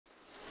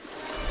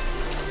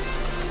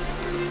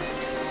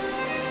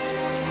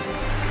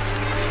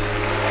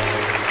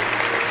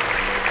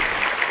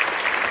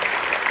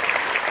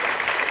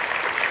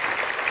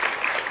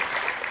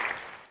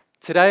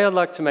Today I'd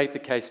like to make the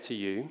case to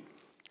you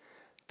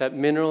that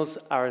minerals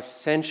are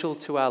essential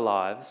to our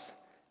lives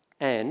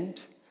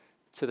and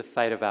to the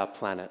fate of our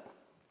planet.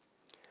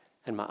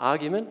 And my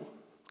argument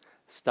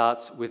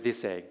starts with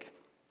this egg.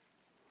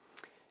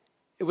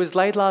 It was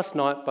laid last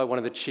night by one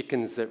of the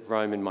chickens that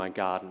roam in my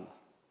garden.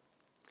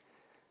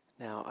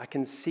 Now, I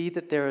can see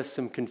that there are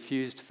some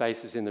confused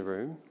faces in the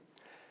room,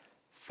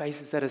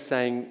 faces that are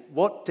saying,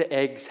 what do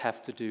eggs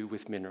have to do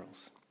with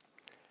minerals?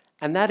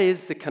 And that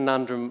is the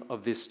conundrum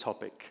of this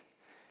topic.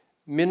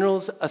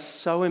 Minerals are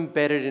so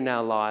embedded in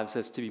our lives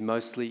as to be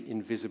mostly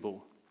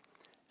invisible.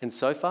 And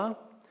so far,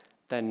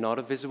 they're not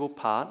a visible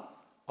part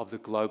of the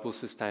global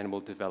sustainable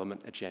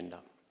development agenda.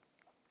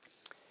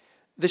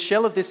 The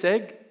shell of this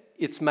egg,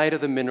 it's made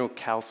of the mineral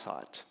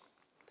calcite.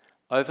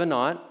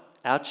 Overnight,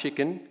 our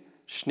chicken,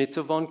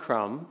 Schnitzel von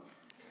Krumm,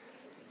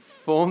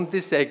 formed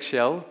this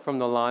eggshell from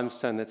the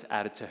limestone that's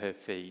added to her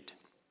feed.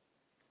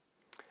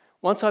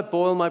 Once I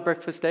boil my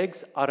breakfast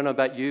eggs, I don't know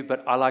about you,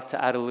 but I like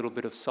to add a little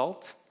bit of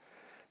salt.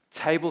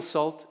 Table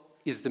salt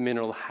is the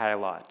mineral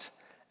halite,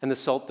 and the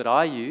salt that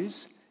I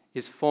use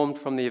is formed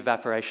from the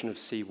evaporation of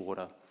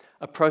seawater,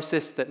 a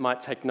process that might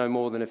take no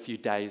more than a few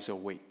days or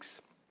weeks.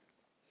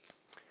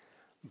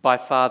 By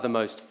far the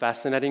most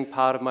fascinating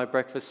part of my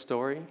breakfast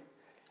story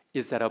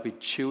is that I'll be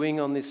chewing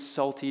on this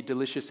salty,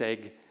 delicious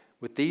egg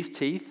with these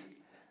teeth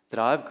that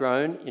I've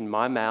grown in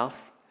my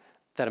mouth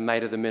that are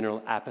made of the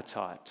mineral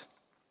apatite.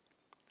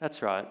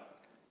 That's right.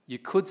 You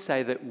could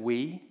say that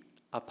we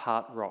are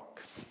part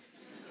rock.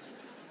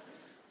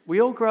 We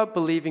all grew up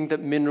believing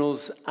that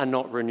minerals are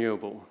not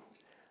renewable,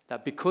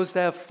 that because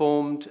they are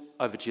formed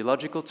over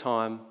geological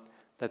time,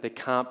 that they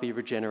can't be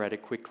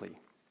regenerated quickly.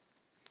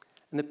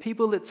 And the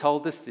people that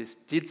told us this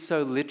did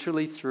so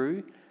literally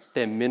through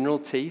their mineral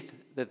teeth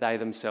that they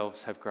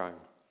themselves have grown.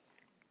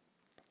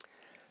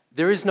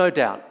 There is no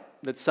doubt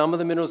that some of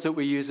the minerals that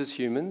we use as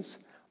humans,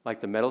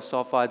 like the metal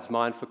sulfides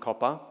mined for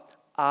copper,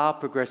 are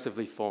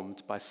progressively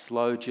formed by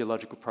slow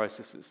geological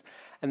processes,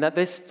 and that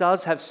this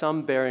does have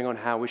some bearing on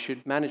how we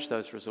should manage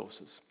those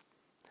resources.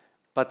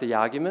 But the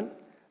argument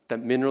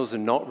that minerals are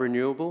not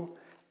renewable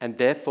and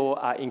therefore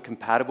are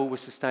incompatible with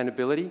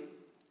sustainability,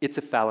 it's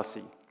a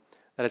fallacy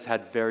that has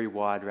had very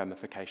wide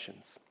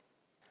ramifications.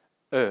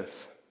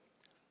 Earth,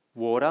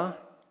 water,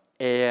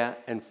 air,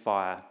 and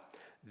fire.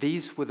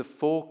 These were the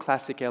four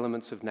classic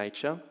elements of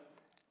nature,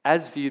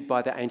 as viewed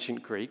by the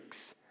ancient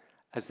Greeks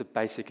as the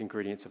basic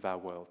ingredients of our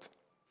world.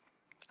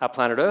 Our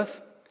planet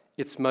Earth,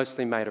 it's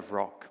mostly made of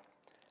rock.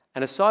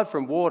 And aside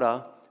from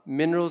water,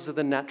 minerals are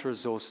the natural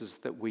resources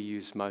that we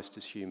use most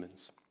as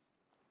humans.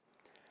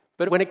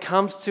 But when it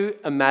comes to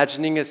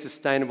imagining a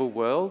sustainable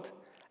world,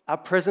 our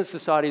present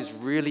society is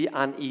really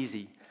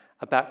uneasy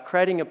about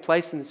creating a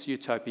place in this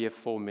utopia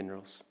for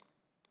minerals.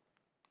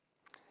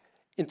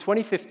 In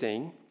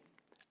 2015,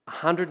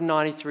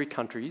 193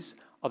 countries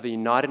of the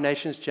United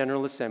Nations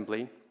General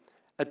Assembly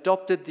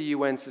adopted the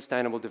UN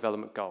Sustainable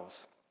Development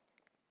Goals.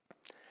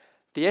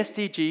 The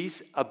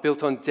SDGs are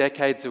built on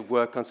decades of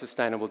work on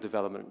sustainable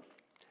development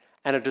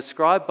and are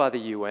described by the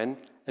UN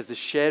as a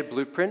shared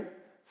blueprint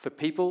for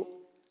people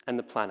and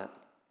the planet.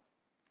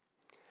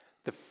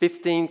 The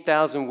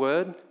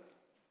 15,000-word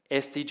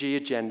SDG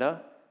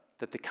agenda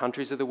that the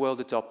countries of the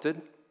world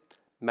adopted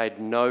made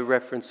no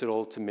reference at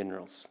all to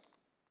minerals.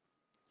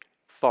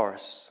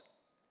 Forests,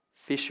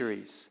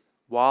 fisheries,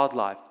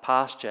 wildlife,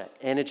 pasture,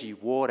 energy,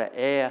 water,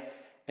 air,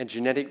 and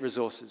genetic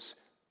resources,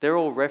 they're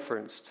all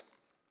referenced.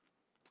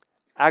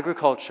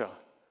 Agriculture,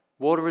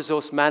 water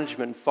resource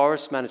management, and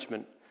forest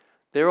management,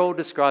 they're all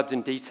described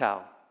in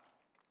detail.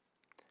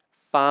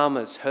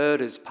 Farmers,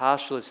 herders,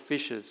 pastoralists,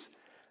 fishers,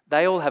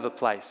 they all have a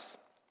place.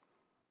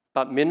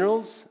 But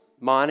minerals,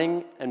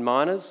 mining, and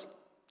miners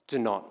do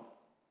not.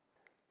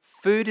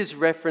 Food is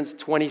referenced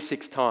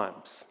 26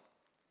 times.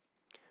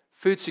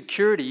 Food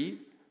security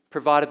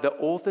provided the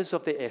authors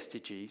of the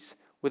SDGs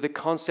with a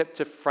concept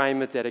to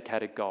frame a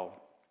dedicated goal.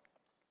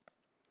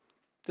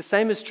 The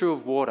same is true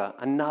of water,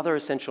 another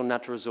essential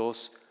natural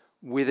resource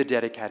with a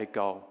dedicated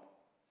goal.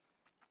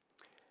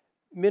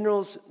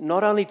 Minerals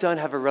not only don't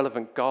have a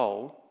relevant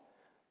goal,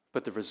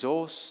 but the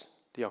resource,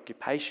 the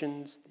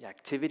occupations, the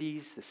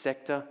activities, the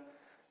sector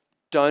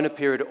don't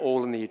appear at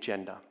all in the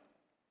agenda.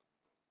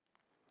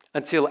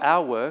 Until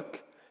our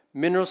work,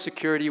 mineral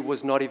security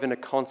was not even a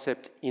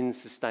concept in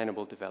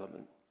sustainable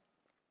development.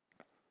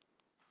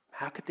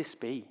 How could this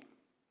be?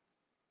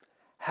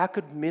 How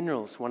could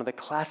minerals, one of the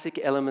classic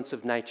elements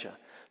of nature,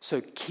 so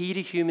key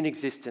to human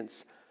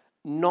existence,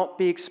 not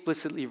be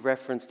explicitly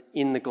referenced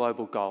in the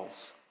global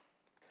goals?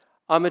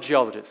 I'm a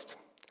geologist.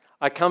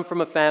 I come from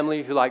a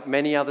family who, like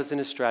many others in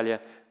Australia,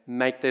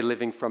 make their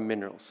living from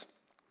minerals.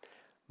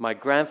 My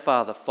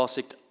grandfather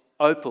fossicked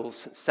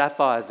opals,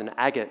 sapphires, and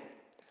agate.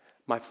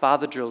 My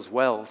father drills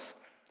wells.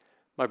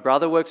 My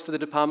brother works for the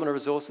Department of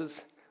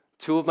Resources.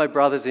 Two of my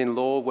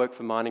brothers-in-law work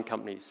for mining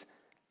companies,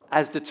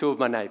 as do two of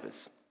my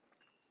neighbours.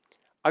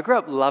 I grew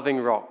up loving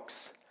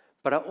rocks,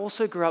 but I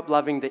also grew up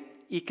loving the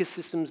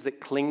ecosystems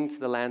that cling to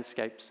the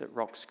landscapes that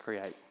rocks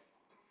create.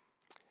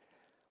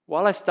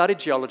 While I studied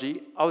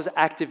geology, I was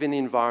active in the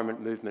environment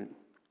movement.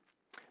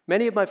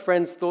 Many of my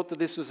friends thought that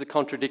this was a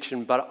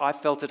contradiction, but I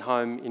felt at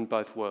home in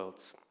both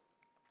worlds.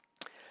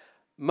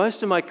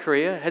 Most of my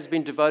career has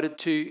been devoted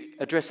to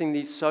addressing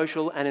the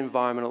social and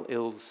environmental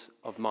ills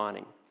of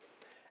mining.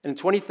 And in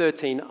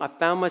 2013, I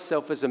found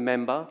myself as a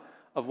member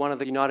of one of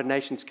the United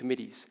Nations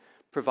committees,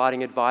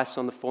 providing advice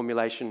on the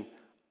formulation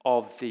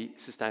of the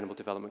Sustainable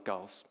Development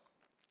Goals.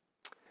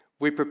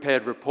 We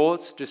prepared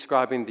reports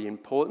describing the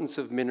importance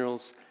of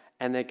minerals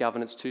and their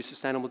governance to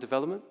sustainable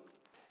development.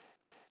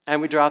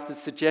 And we drafted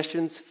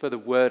suggestions for the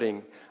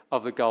wording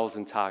of the goals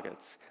and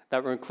targets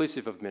that were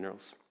inclusive of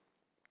minerals.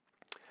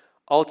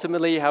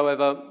 Ultimately,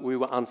 however, we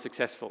were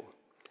unsuccessful,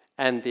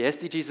 and the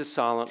SDGs are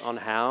silent on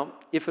how,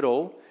 if at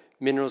all,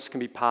 minerals can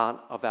be part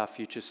of our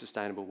future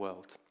sustainable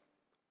world.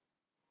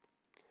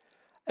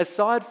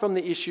 Aside from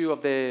the issue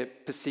of their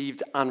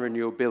perceived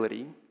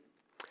unrenewability,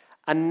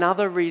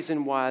 another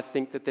reason why I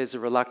think that there's a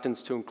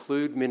reluctance to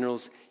include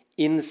minerals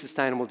in the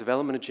Sustainable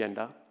Development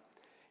Agenda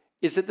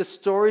is that the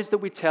stories that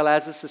we tell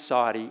as a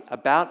society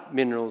about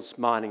minerals,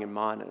 mining and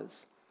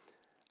miners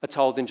are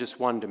told in just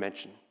one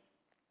dimension.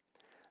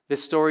 They're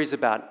stories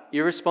about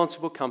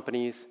irresponsible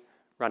companies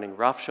running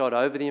roughshod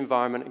over the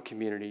environment and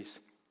communities,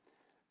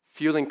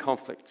 fueling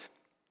conflict,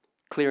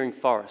 clearing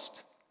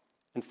forest,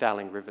 and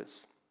fouling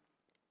rivers.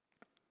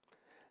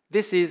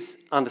 This is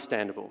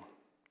understandable.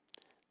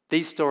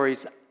 These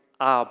stories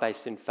are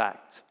based in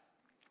fact,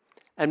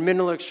 and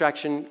mineral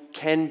extraction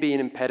can be an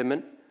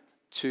impediment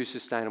to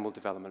sustainable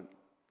development.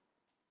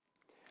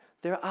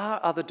 There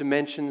are other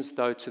dimensions,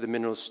 though, to the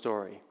minerals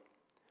story,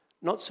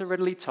 not so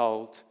readily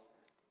told,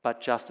 but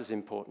just as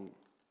important.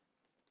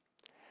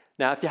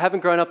 Now, if you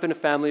haven't grown up in a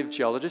family of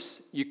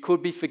geologists, you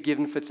could be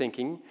forgiven for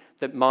thinking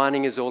that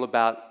mining is all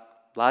about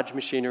large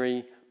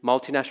machinery,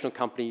 multinational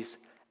companies,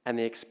 and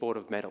the export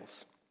of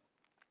metals.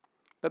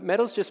 But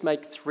metals just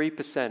make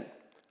 3%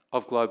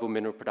 of global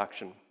mineral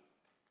production.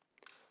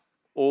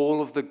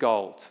 All of the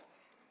gold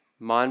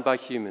mined by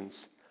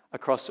humans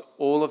across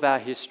all of our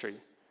history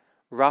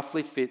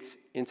roughly fits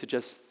into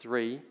just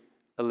 3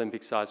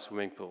 Olympic-sized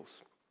swimming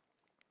pools.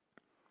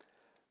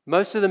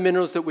 Most of the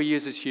minerals that we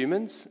use as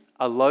humans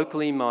are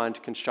locally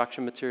mined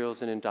construction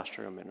materials and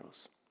industrial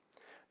minerals.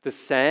 The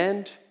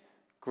sand,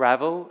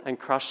 gravel, and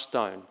crushed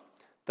stone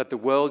that the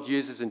world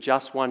uses in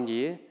just 1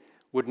 year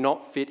would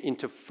not fit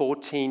into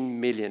 14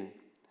 million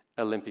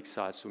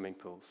Olympic-sized swimming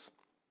pools.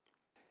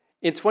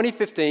 In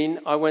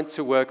 2015, I went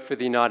to work for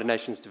the United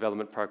Nations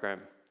Development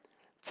Programme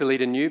to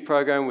lead a new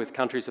program with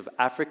countries of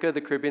Africa, the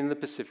Caribbean, and the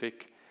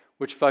Pacific,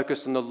 which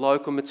focused on the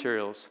local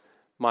materials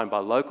mined by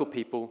local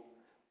people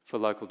for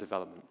local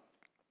development.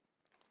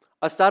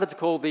 I started to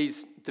call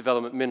these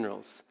development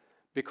minerals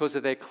because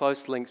of their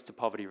close links to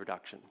poverty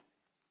reduction.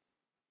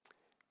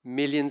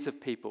 Millions of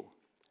people,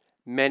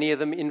 many of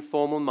them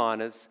informal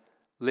miners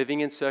living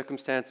in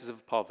circumstances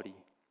of poverty,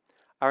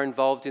 are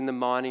involved in the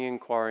mining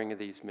and quarrying of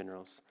these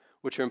minerals,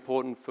 which are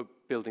important for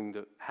building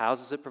the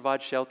houses that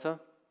provide shelter,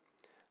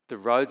 the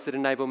roads that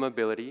enable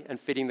mobility, and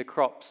feeding the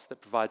crops that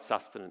provide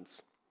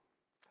sustenance.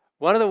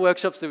 One of the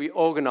workshops that we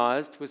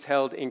organised was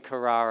held in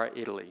Carrara,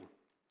 Italy.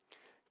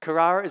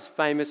 Carrara is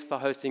famous for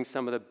hosting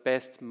some of the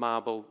best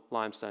marble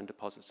limestone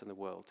deposits in the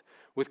world,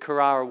 with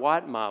Carrara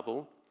white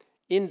marble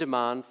in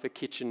demand for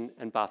kitchen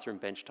and bathroom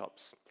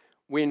benchtops.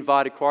 We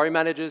invited quarry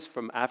managers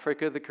from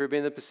Africa, the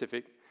Caribbean, and the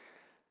Pacific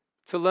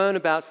to learn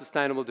about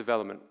sustainable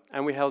development,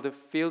 and we held a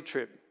field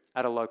trip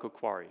at a local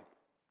quarry.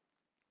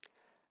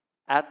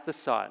 At the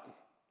site,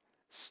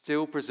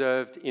 still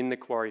preserved in the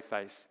quarry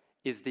face,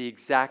 is the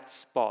exact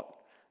spot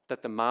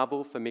that the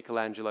marble for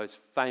Michelangelo's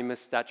famous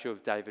statue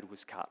of David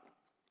was cut.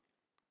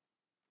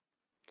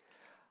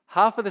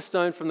 Half of the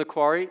stone from the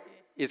quarry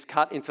is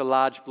cut into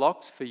large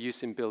blocks for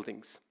use in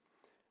buildings,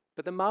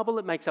 but the marble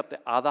that makes up the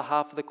other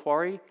half of the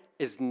quarry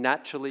is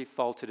naturally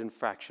faulted and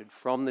fractured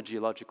from the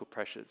geological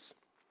pressures.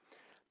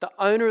 The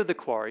owner of the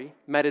quarry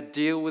made a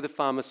deal with a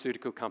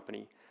pharmaceutical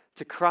company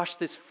to crush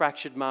this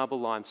fractured marble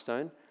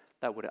limestone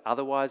that would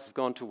otherwise have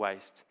gone to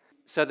waste,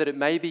 so that it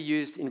may be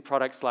used in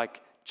products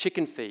like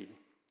chicken feed,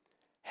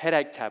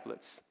 headache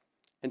tablets,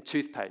 and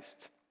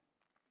toothpaste.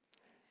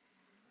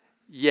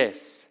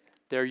 Yes,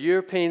 there are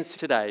Europeans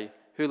today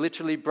who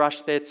literally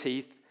brush their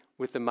teeth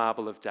with the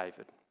marble of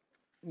David.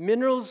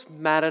 Minerals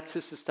matter to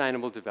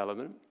sustainable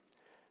development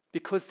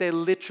because they're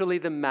literally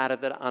the matter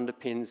that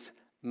underpins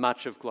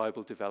much of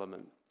global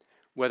development,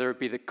 whether it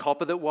be the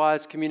copper that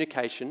wires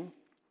communication,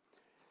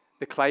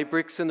 the clay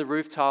bricks and the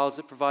roof tiles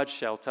that provide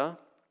shelter,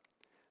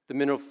 the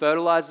mineral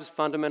fertilizers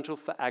fundamental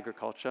for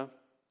agriculture,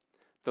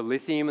 the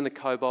lithium and the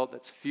cobalt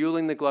that's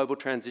fueling the global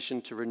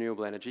transition to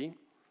renewable energy,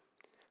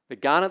 the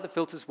garnet that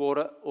filters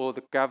water, or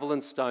the gravel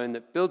and stone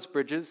that builds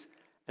bridges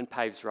and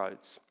paves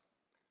roads.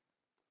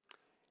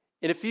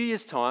 In a few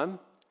years' time,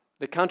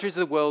 the countries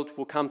of the world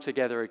will come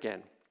together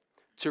again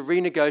to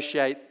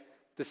renegotiate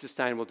the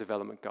Sustainable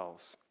Development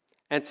Goals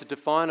and to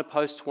define a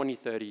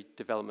post-2030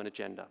 development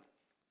agenda.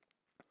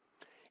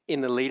 In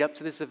the lead up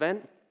to this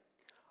event,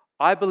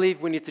 I believe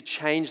we need to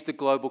change the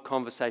global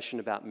conversation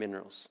about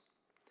minerals.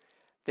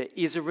 there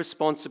is a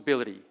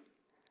responsibility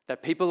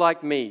that people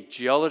like me,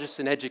 geologists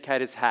and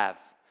educators, have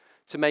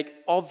to make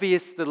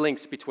obvious the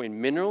links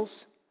between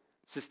minerals,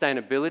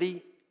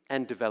 sustainability,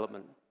 and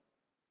development.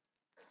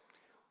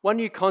 One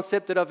new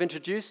concept that I've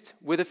introduced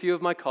with a few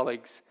of my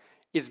colleagues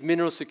is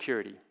mineral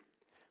security,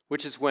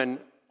 which is when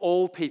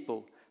all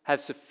people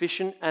have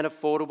sufficient and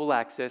affordable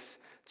access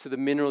to the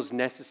minerals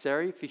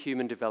necessary for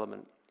human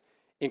development,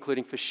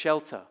 including for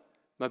shelter,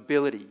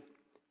 mobility,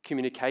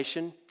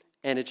 communication,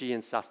 energy,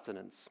 and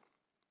sustenance.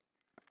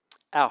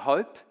 Our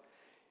hope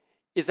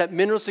is that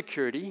mineral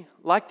security,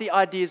 like the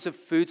ideas of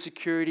food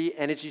security,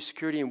 energy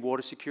security, and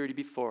water security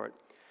before it,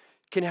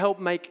 can help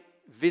make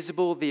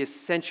visible the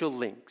essential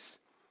links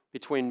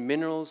between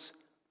minerals,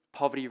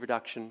 poverty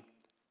reduction,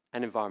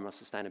 and environmental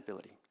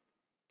sustainability.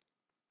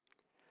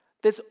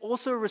 There's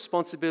also a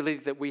responsibility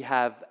that we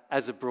have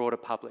as a broader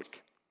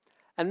public,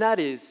 and that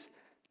is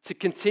to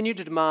continue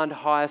to demand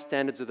higher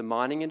standards of the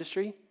mining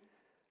industry,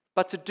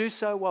 but to do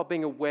so while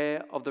being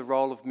aware of the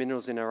role of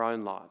minerals in our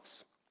own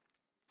lives.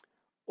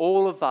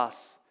 All of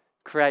us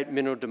create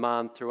mineral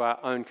demand through our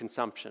own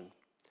consumption,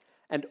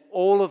 and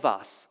all of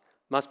us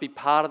must be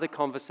part of the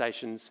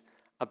conversations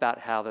about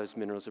how those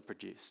minerals are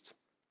produced.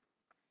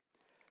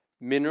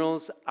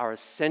 Minerals are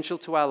essential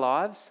to our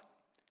lives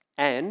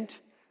and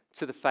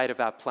to the fate of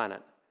our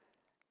planet,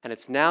 and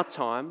it's now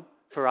time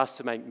for us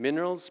to make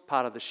minerals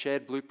part of the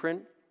shared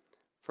blueprint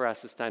for our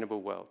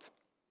sustainable world.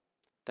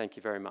 Thank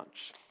you very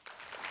much.